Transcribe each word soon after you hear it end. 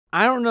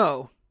I don't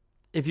know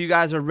if you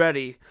guys are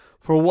ready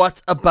for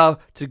what's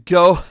about to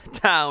go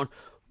down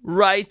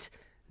right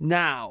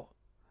now.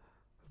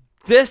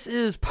 This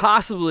is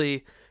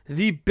possibly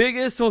the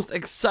biggest, most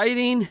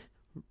exciting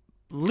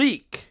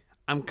leak,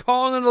 I'm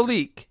calling it a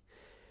leak,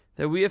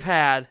 that we have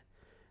had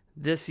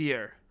this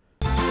year.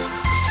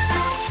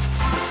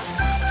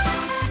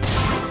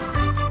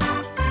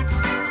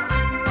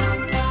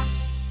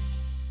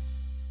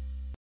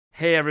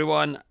 Hey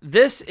everyone,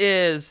 this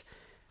is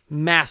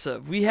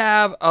massive. We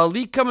have a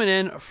leak coming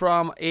in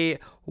from a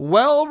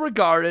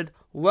well-regarded,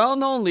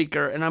 well-known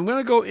leaker, and I'm going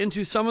to go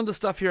into some of the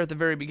stuff here at the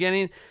very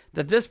beginning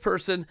that this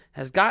person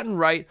has gotten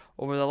right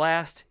over the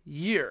last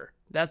year.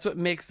 That's what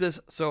makes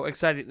this so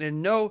exciting.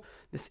 And no,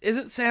 this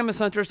isn't Samus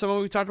Hunter, someone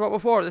we talked about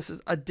before. This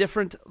is a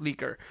different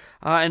leaker.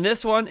 And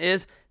this one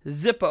is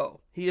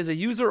Zippo. He is a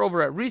user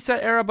over at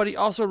Reset Era, but he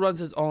also runs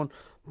his own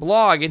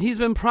blog, and he's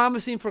been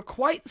promising for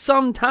quite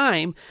some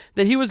time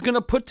that he was going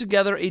to put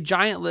together a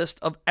giant list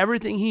of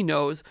everything he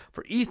knows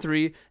for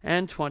E3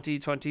 and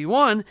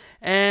 2021,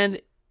 and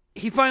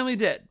he finally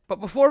did. But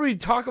before we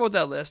talk about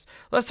that list,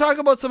 let's talk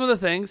about some of the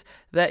things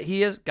that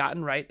he has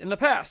gotten right in the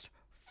past.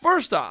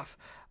 First off,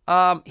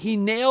 he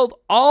nailed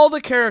all the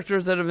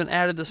characters that have been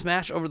added to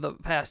Smash over the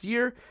past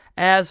year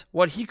as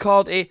what he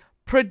called a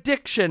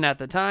prediction at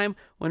the time,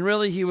 when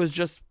really he was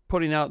just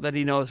putting out that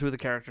he knows who the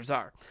characters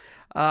are.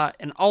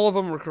 And all of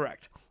them were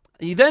correct.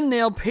 He then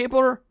nailed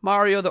Paper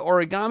Mario the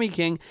Origami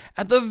King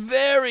at the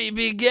very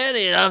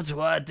beginning of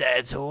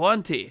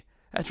 2020.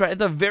 That's right, at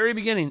the very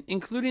beginning,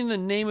 including the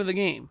name of the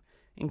game,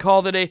 and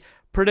called it a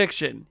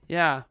prediction.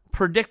 Yeah,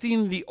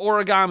 predicting the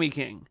Origami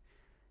King.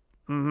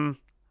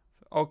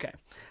 Okay.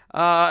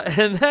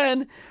 And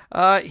then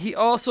he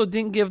also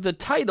didn't give the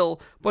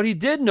title, but he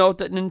did note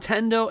that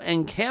Nintendo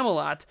and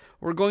Camelot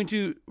were going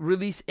to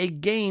release a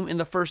game in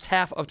the first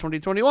half of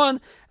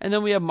 2021, and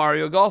then we have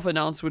Mario Golf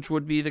announced, which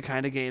would be the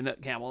kind of game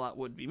that Camelot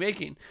would be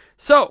making.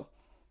 So,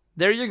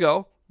 there you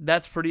go.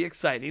 That's pretty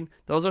exciting.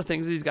 Those are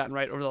things he's gotten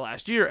right over the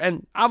last year,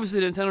 and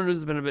obviously Nintendo news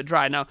has been a bit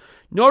dry. Now,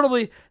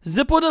 notably,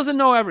 Zippo doesn't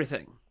know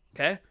everything,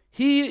 okay?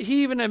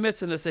 He even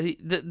admits in this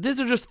that these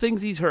are just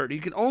things he's heard. He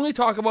can only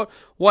talk about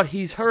what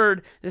he's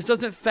heard. This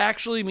doesn't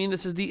factually mean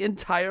this is the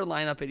entire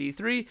lineup at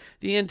E3,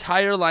 the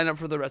entire lineup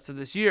for the rest of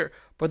this year.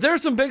 But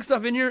there's some big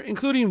stuff in here,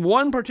 including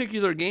one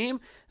particular game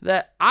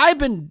that I've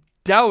been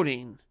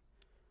doubting.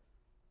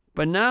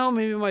 But now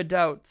maybe my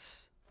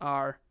doubts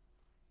are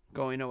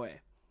going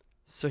away.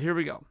 So here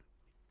we go.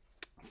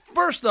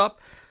 First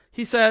up,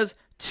 he says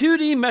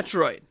 2D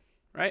Metroid,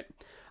 right?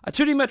 A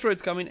 2D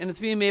Metroid's coming, and it's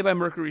being made by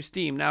Mercury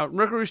Steam. Now,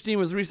 Mercury Steam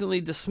was recently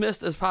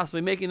dismissed as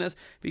possibly making this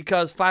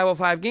because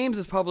 505 Games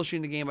is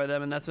publishing the game by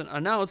them, and that's been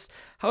announced.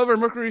 However,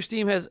 Mercury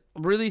Steam has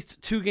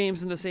released 2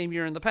 games in the same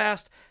year in the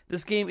past.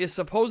 This game is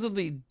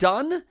supposedly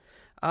done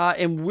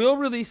and will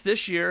release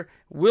this year,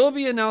 will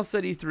be announced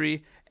at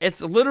E3.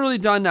 It's literally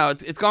done now.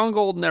 It's gone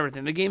gold and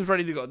everything. The game's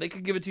ready to go. They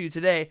could give it to you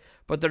today,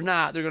 but they're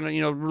not. They're going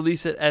to,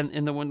 release it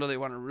in the window they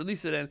want to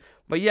release it in.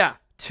 But yeah,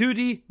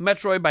 2D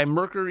Metroid by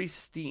Mercury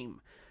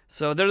Steam.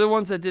 So they're the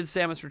ones that did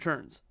Samus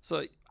Returns.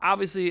 So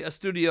obviously a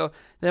studio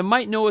that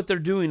might know what they're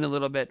doing a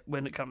little bit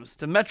when it comes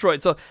to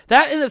Metroid. So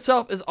that in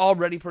itself is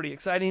already pretty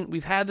exciting.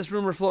 We've had this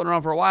rumor floating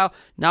around for a while.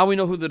 Now we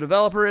know who the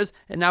developer is,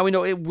 and now we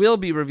know it will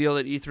be revealed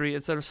at E3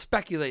 instead of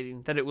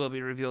speculating that it will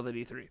be revealed at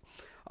E3.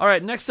 All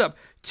right, next up,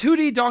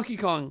 2D Donkey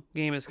Kong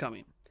game is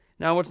coming.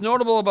 Now what's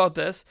notable about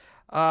this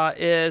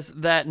is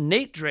that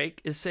Nate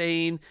Drake is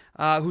saying,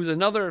 who's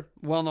another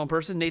well-known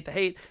person, Nate the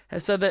Hate,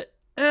 has said that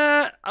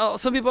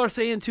some people are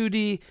saying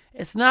 2D.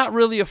 It's not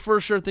really a for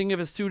sure thing if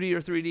it's 2D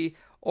or 3D,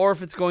 or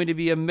if it's going to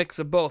be a mix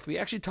of both. We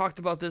actually talked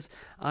about this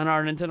on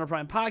our Nintendo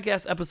Prime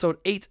podcast, episode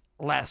 8,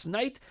 last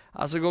night.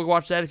 So go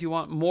watch that if you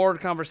want more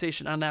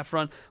conversation on that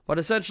front. But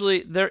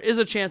essentially, there is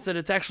a chance that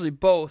it's actually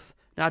both,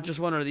 not just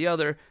one or the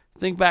other.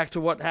 Think back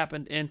to what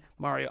happened in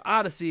Mario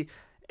Odyssey.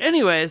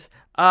 Anyways,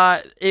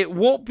 it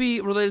won't be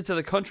related to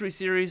the Country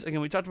series.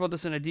 Again, we talked about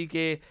this in a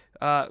DK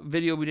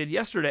video we did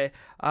yesterday.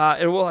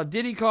 It will have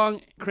Diddy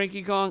Kong,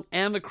 Cranky Kong,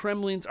 and the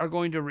Kremlings are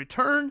going to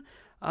return.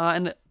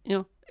 And,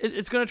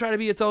 it's going to try to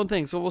be its own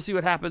thing. So we'll see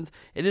what happens.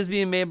 It is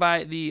being made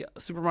by the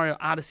Super Mario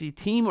Odyssey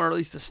team, or at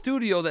least the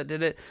studio that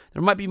did it.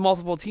 There might be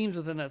multiple teams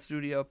within that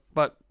studio,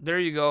 but there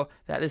you go.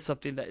 That is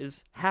something that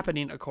is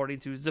happening according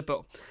to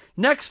Zippo.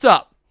 Next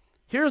up,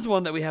 here's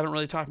one that we haven't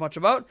really talked much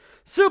about.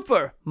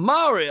 Super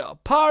Mario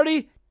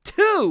Party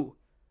 2.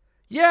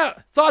 Yeah,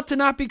 thought to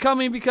not be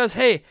coming because,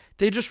 hey,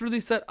 they just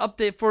released that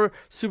update for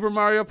Super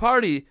Mario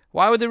Party.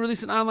 Why would they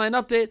release an online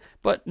update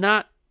but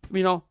not,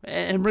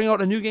 and bring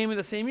out a new game in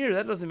the same year?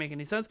 That doesn't make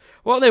any sense.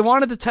 Well, they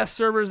wanted to test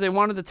servers. They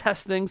wanted to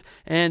test things.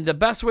 And the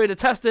best way to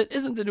test it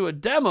isn't to do a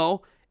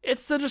demo.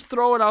 It's to just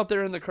throw it out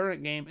there in the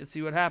current game and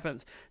see what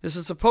happens. This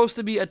is supposed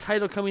to be a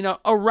title coming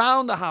out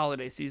around the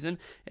holiday season.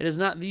 It is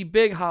not the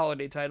big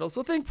holiday title.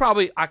 So think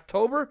probably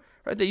October,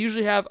 right? They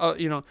usually have,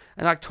 an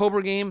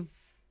October game.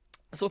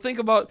 So think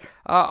about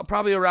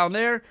probably around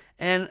there.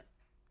 And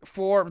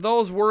for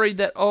those worried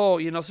that,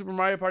 Super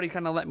Mario Party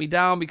kind of let me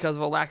down because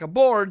of a lack of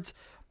boards,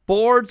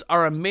 boards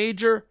are a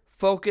major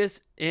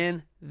focus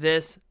in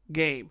this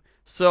game.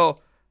 So,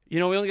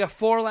 we only got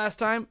 4 last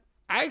time.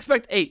 I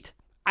expect 8.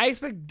 I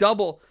expect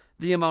double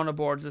the amount of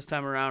boards this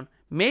time around.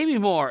 Maybe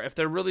more if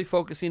they're really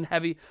focusing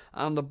heavy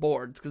on the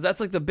boards, because that's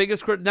like the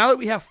biggest now that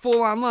we have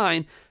full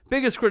online,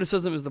 biggest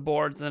criticism is the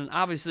boards, and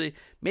obviously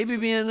maybe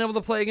being able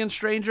to play against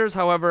strangers.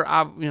 However,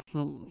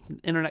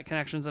 internet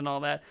connections and all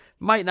that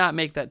might not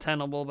make that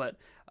tenable. But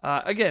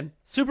again,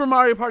 Super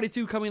Mario Party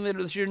 2 coming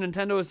later this year.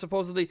 Nintendo is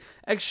supposedly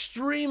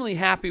extremely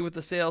happy with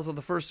the sales of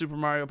the first Super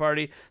Mario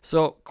Party,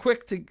 so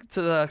quick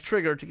to the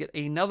trigger to get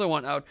another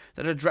one out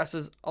that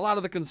addresses a lot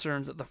of the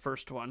concerns that the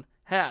first one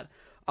had.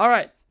 All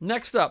right,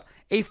 next up,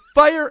 a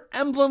Fire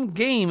Emblem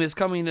game is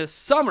coming this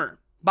summer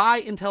by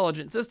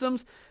Intelligent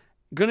Systems.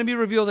 Going to be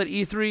revealed at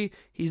E3.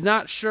 He's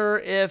not sure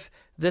if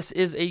this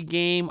is a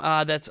game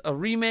that's a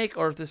remake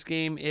or if this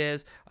game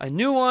is a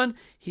new one.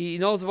 He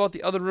knows about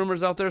the other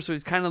rumors out there, so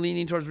he's kind of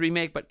leaning towards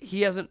remake, but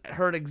he hasn't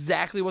heard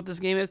exactly what this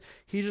game is.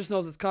 He just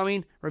knows it's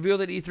coming,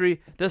 revealed at E3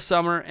 this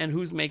summer, and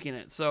who's making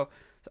it. So,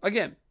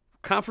 again,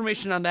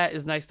 confirmation on that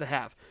is nice to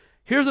have.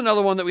 Here's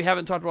another one that we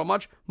haven't talked about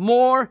much.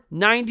 More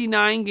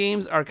 99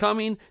 games are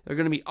coming. They're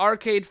going to be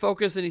arcade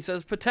focused, and he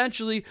says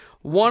potentially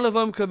one of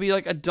them could be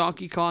like a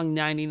Donkey Kong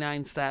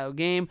 99 style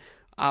game.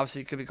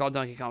 Obviously, it could be called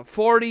Donkey Kong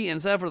 40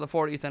 instead for the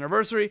 40th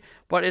anniversary,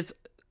 but it's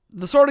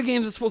the sort of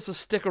games that's supposed to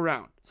stick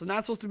around. So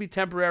not supposed to be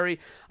temporary.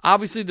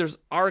 Obviously, there's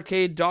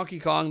arcade Donkey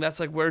Kong. That's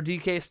like where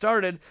DK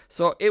started.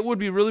 So it would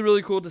be really,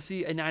 really cool to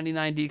see a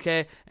 99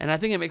 DK, and I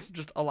think it makes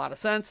just a lot of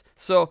sense.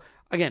 So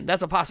again,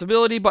 that's a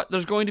possibility, but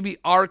there's going to be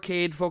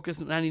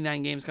arcade-focused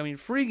 99 games coming,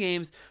 free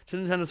games to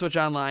Nintendo Switch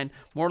Online,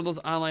 more of those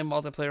online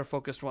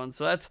multiplayer-focused ones.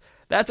 So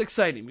that's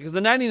exciting, because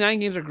the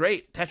 99 games are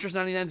great. Tetris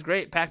 99 is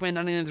great. Pac-Man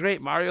 99 is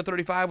great. Mario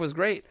 35 was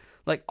great.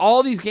 Like,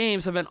 all these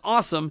games have been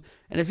awesome,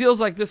 and it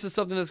feels like this is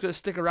something that's going to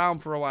stick around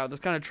for a while. This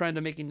kind of trend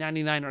of making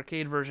 99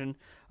 arcade version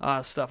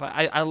stuff.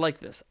 I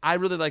like this. I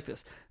really like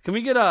this. Can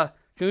we get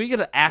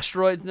an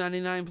Asteroids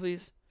 99,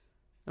 please?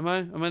 Am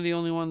I the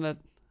only one that...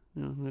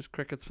 there's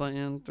crickets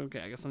playing. Okay,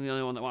 I guess I'm the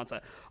only one that wants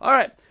that. All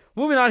right,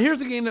 moving on. Here's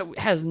a game that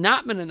has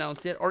not been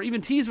announced yet or even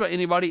teased by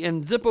anybody,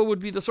 and Zippo would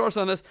be the source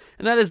on this,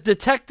 and that is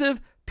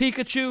Detective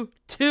Pikachu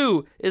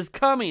 2 is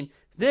coming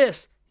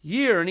this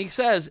year, and he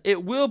says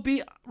it will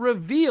be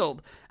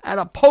revealed at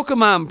a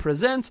Pokemon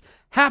Presents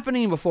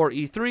happening before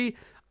E3.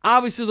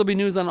 Obviously, there'll be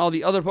news on all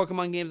the other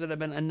Pokemon games that have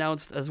been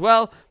announced as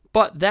well,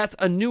 but that's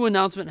a new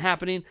announcement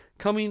happening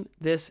coming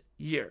this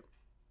year.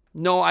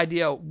 No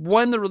idea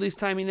when the release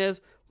timing is,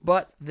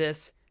 but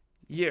this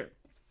year.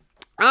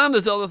 On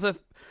the Zelda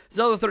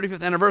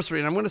 35th anniversary,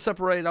 and I'm going to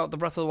separate out the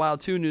Breath of the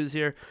Wild 2 news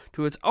here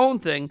to its own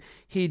thing.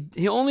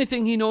 The only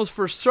thing he knows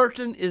for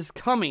certain is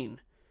coming,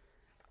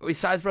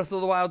 besides Breath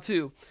of the Wild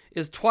 2,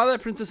 is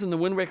Twilight Princess and the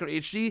Wind Waker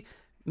HD,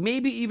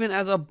 maybe even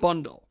as a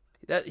bundle.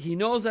 That he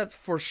knows that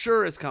for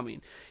sure is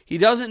coming. He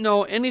doesn't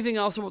know anything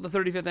else about the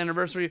 35th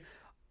anniversary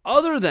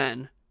other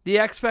than the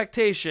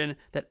expectation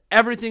that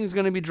everything's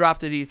going to be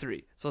dropped at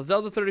E3. So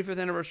Zelda 35th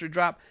anniversary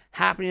drop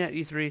happening at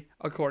E3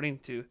 according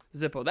to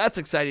Zippo. That's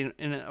exciting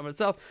in and of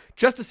itself,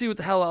 just to see what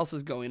the hell else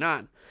is going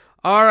on.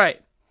 All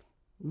right,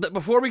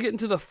 before we get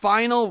into the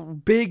final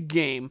big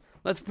game,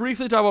 let's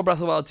briefly talk about Breath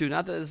of the Wild 2.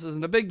 Not that this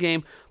isn't a big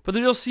game, but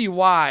then you'll see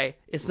why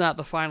it's not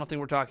the final thing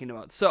we're talking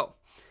about. So,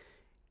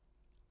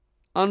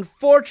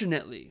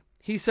 unfortunately,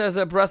 he says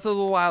that Breath of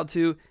the Wild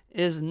 2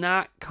 is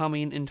not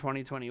coming in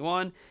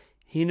 2021.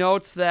 He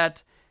notes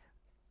that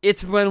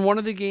it's been one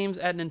of the games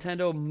at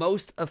Nintendo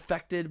most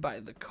affected by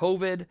the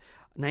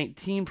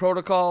COVID-19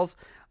 protocols.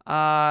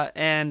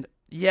 And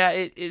yeah,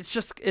 it's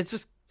just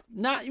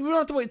not, you don't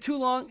have to wait too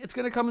long. It's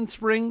going to come in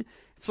spring.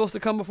 It's supposed to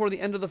come before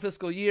the end of the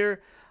fiscal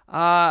year.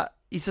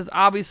 He says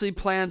obviously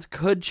plans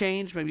could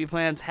change. Maybe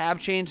plans have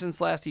changed since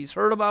last he's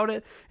heard about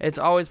it. It's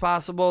always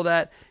possible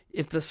that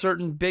if the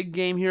certain big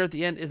game here at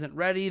the end isn't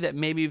ready, that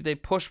maybe they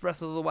push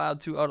Breath of the Wild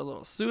 2 out a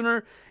little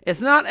sooner.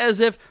 It's not as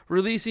if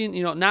releasing,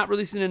 not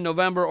releasing in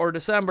November or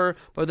December,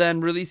 but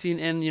then releasing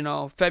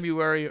in,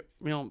 February,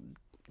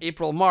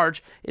 April,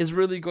 March is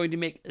really going to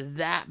make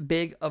that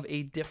big of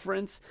a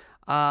difference.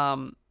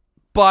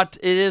 But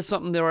it is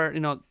something they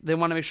want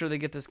to make sure they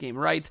get this game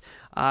right.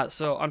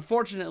 So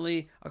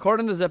unfortunately,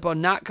 according to Zippo,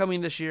 not coming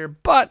this year,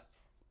 but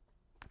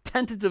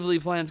tentatively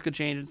plans could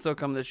change and still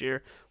come this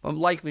year, but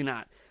likely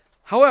not.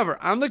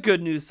 However, on the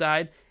good news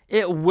side,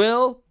 it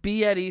will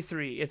be at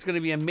E3. It's going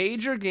to be a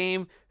major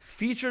game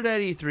featured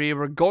at E3.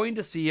 We're going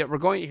to see it. We're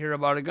going to hear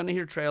about it. Going to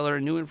hear trailer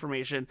and new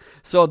information.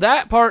 So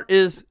that part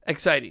is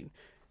exciting.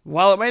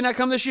 While it might not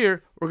come this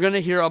year, we're going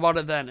to hear about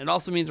it then. It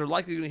also means we're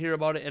likely going to hear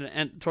about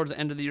it towards the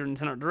end of the year.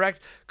 Nintendo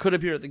Direct could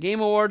appear at the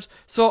Game Awards.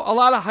 So a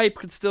lot of hype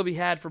could still be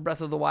had for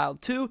Breath of the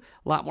Wild 2.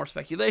 A lot more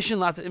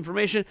speculation, lots of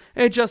information.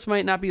 It just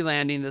might not be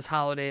landing this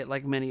holiday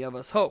like many of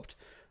us hoped.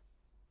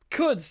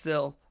 Could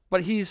still,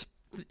 but he's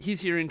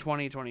hearing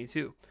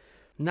 2022.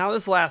 Now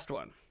this last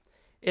one.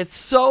 It's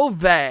so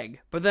vague,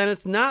 but then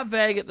it's not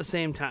vague at the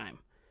same time.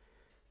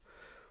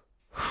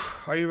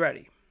 Are you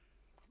ready?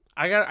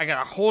 I got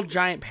a whole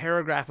giant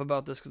paragraph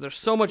about this because there's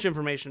so much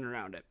information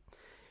around it.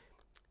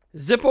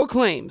 Zippo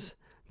claims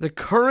the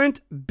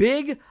current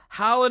big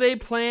holiday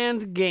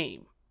planned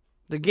game,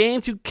 the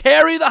game to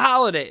carry the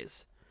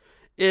holidays,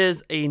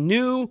 is a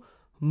new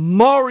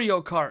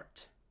Mario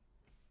Kart.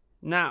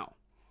 Now,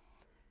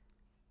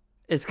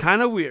 it's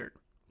kind of weird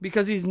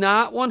because he's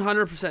not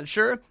 100%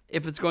 sure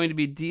if it's going to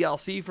be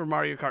DLC for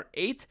Mario Kart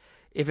 8,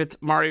 if it's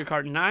Mario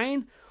Kart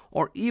 9,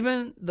 or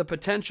even the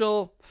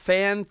potential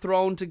fan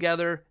thrown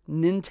together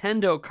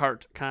Nintendo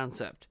Kart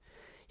concept.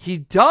 He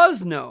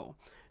does know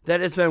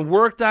that it's been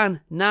worked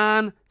on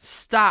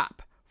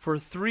non-stop for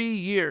 3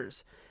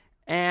 years,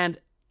 and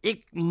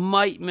it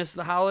might miss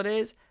the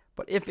holidays,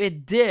 but if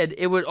it did,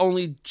 it would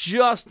only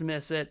just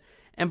miss it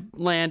and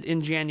land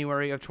in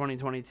January of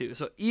 2022.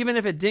 So even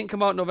if it didn't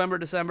come out November,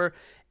 December,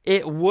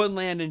 it would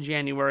land in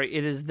January.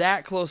 It is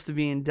that close to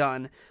being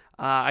done.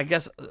 I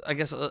guess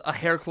a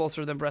hair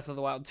closer than Breath of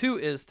the Wild 2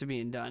 is to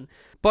being done.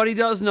 But he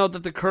does note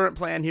that the current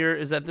plan here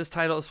is that this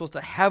title is supposed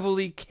to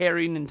heavily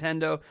carry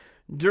Nintendo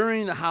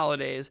during the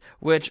holidays,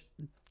 which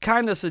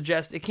kind of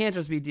suggests it can't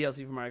just be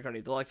DLC for Mario Kart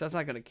 8 Deluxe. That's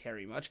not going to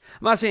carry much.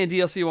 I'm not saying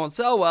DLC won't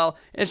sell well.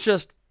 It's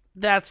just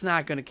that's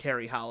not going to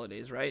carry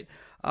holidays, right?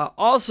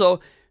 Also,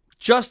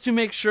 just to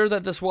make sure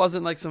that this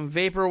wasn't like some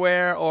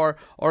vaporware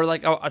or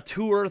like a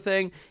tour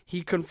thing,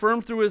 he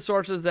confirmed through his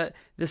sources that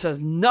this has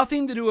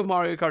nothing to do with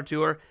Mario Kart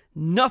Tour,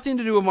 nothing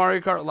to do with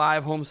Mario Kart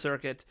Live Home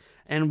Circuit,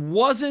 and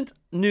wasn't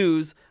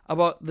news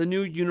about the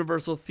new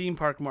Universal Theme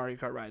Park Mario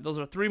Kart ride. Those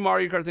are 3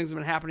 Mario Kart things that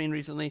have been happening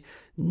recently,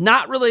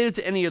 not related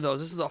to any of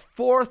those. This is a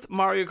 4th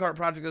Mario Kart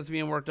project that's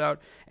being worked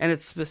out, and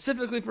it's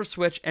specifically for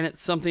Switch, and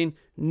it's something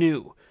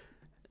new.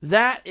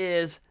 That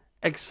is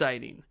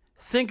exciting.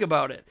 Think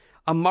about it.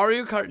 A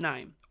Mario Kart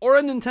 9 or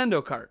a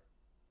Nintendo Kart.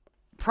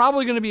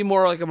 Probably going to be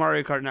more like a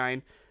Mario Kart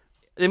 9.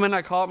 They might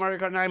not call it Mario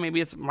Kart 9. Maybe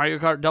it's Mario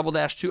Kart Double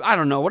Dash 2. I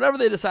don't know. Whatever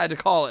they decide to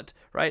call it,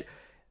 right?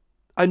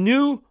 A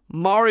new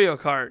Mario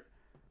Kart,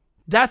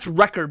 that's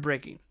record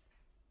breaking.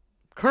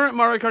 Current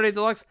Mario Kart 8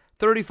 Deluxe,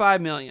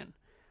 35 million.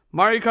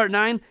 Mario Kart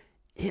 9,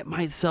 it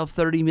might sell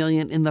 30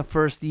 million in the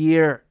first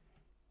year.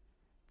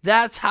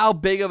 That's how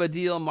big of a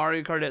deal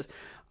Mario Kart is.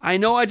 I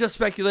know I just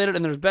speculated,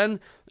 and there's been,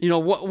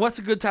 what's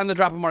a good time to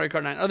drop a Mario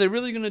Kart 9? Are they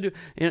really going to do,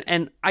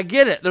 and I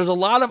get it. There's a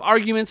lot of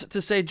arguments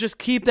to say just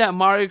keep that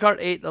Mario Kart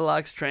 8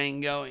 Deluxe train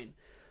going.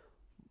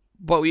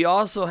 But we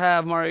also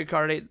have Mario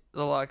Kart 8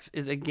 Deluxe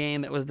is a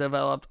game that was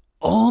developed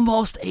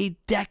almost a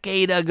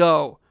decade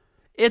ago.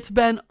 It's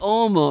been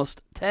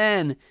almost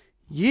 10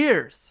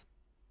 years.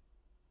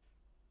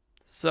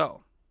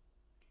 So,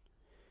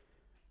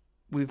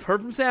 we've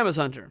heard from Samus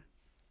Hunter.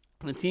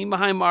 The team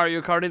behind Mario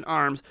Kart in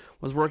ARMS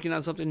was working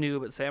on something new,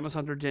 but Samus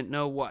Hunter didn't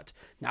know what.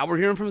 Now we're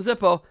hearing from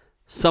Zippo,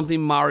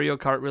 something Mario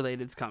Kart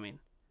related is coming.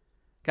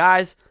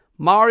 Guys,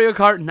 Mario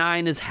Kart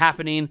 9 is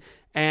happening,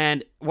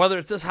 and whether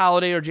it's this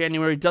holiday or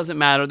January, doesn't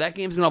matter. That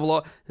game's going to blow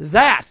up.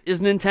 That is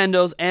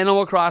Nintendo's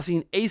Animal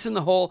Crossing ace in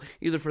the hole,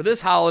 either for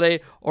this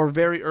holiday or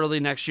very early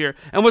next year.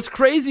 And what's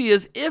crazy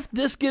is if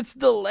this gets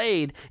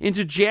delayed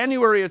into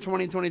January of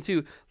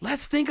 2022,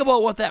 let's think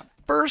about what that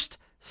first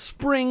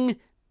spring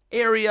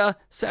area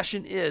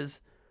session is,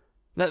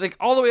 that like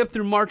all the way up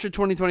through March of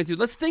 2022.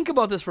 Let's think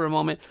about this for a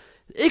moment.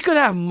 It could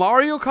have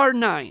Mario Kart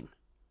 9,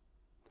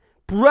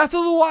 Breath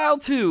of the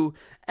Wild 2,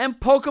 and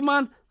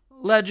Pokemon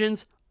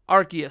Legends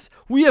Arceus.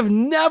 We have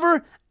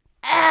never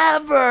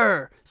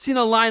ever seen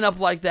a lineup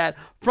like that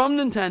from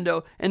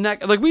Nintendo, and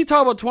that, like, we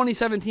talk about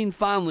 2017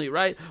 fondly,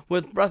 right,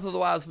 with Breath of the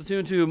Wild,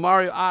 Splatoon 2,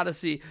 Mario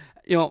Odyssey,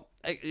 Mario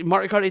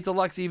Kart 8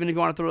 Deluxe, even if you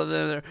want to throw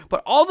that in there.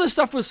 But all this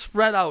stuff was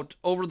spread out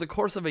over the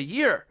course of a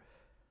year.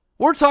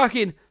 We're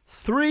talking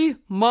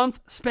 3-month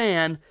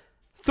span,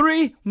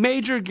 3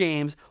 major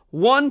games,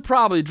 1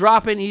 probably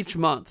dropping each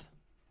month.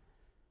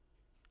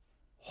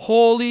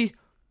 Holy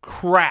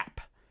crap.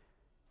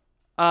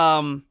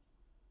 Are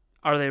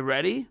they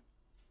ready?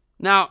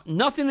 Now,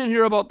 nothing in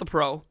here about the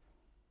Pro.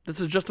 This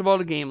is just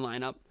about a game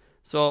lineup.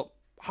 So,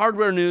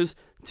 hardware news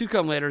to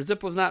come later.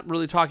 Zippo's not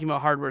really talking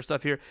about hardware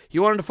stuff here. He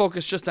wanted to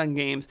focus just on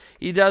games.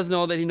 He does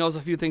know that he knows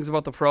a few things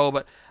about the Pro,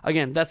 but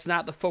again, that's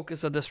not the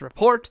focus of this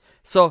report.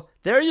 So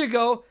there you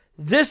go.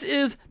 This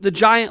is the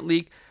giant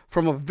leak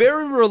from a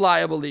very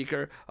reliable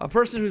leaker, a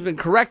person who's been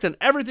correct on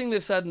everything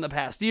they've said in the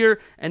past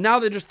year, and now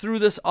they just threw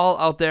this all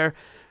out there.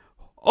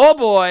 Oh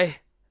boy,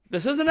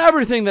 this isn't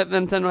everything that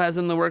Nintendo has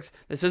in the works.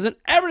 This isn't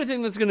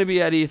everything that's going to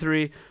be at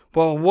E3,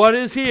 but what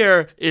is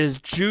here is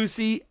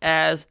juicy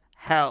as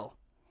hell.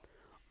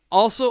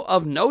 Also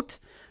of note,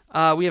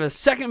 we have a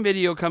second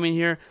video coming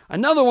here.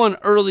 Another one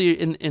early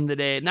in the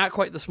day, not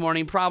quite this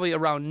morning, probably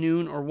around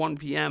noon or 1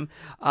 p.m.,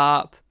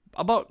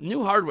 about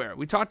new hardware.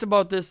 We talked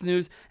about this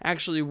news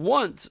actually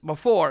once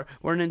before,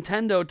 where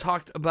Nintendo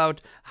talked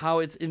about how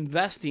it's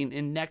investing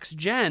in next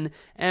gen,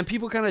 and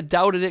people kind of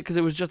doubted it because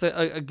it was just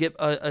a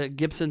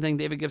Gibson thing,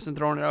 David Gibson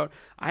throwing it out.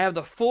 I have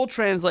the full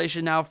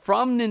translation now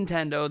from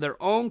Nintendo,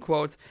 their own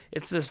quotes.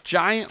 It's this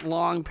giant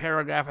long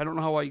paragraph. I don't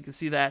know how well you can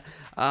see that,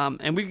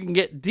 and we can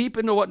get deep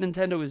into what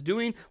Nintendo is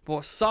doing,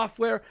 both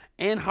software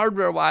and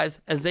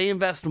hardware-wise, as they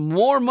invest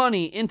more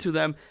money into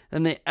them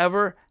than they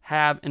ever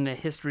have in the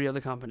history of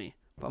the company.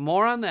 But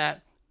more on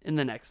that in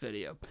the next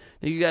video.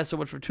 Thank you guys so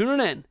much for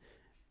tuning in,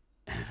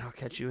 and I'll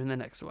catch you in the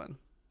next one.